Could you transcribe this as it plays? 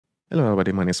Hello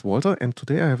everybody, my name is Walter, and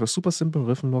today I have a super simple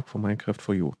rhythm log for Minecraft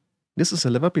for you. This is a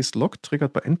lever-based log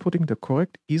triggered by inputting the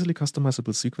correct, easily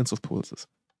customizable sequence of pulses.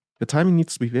 The timing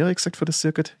needs to be very exact for the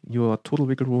circuit. Your total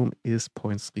wiggle room is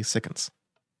 0.3 seconds.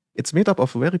 It's made up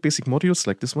of very basic modules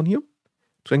like this one here.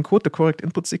 To encode the correct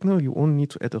input signal, you only need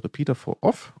to add a repeater for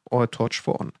off or a torch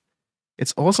for on.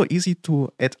 It's also easy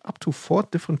to add up to 4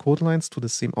 different code lines to the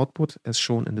same output as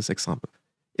shown in this example,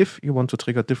 if you want to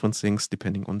trigger different things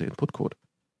depending on the input code.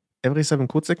 Every 7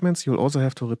 code segments, you'll also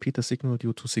have to repeat the signal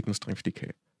due to signal strength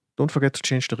decay. Don't forget to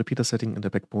change the repeater setting in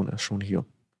the backbone as shown here.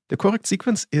 The correct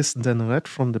sequence is then read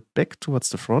from the back towards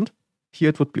the front. Here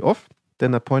it would be off,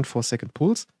 then a 0.4 second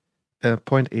pulse, a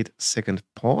 0.8 second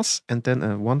pause, and then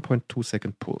a 1.2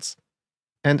 second pulse.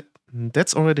 And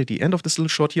that's already the end of this little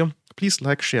short here. Please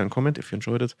like, share, and comment if you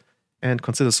enjoyed it, and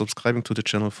consider subscribing to the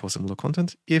channel for similar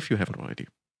content if you haven't already.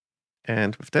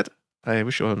 And with that, I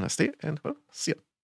wish you all a nice day, and well, see ya.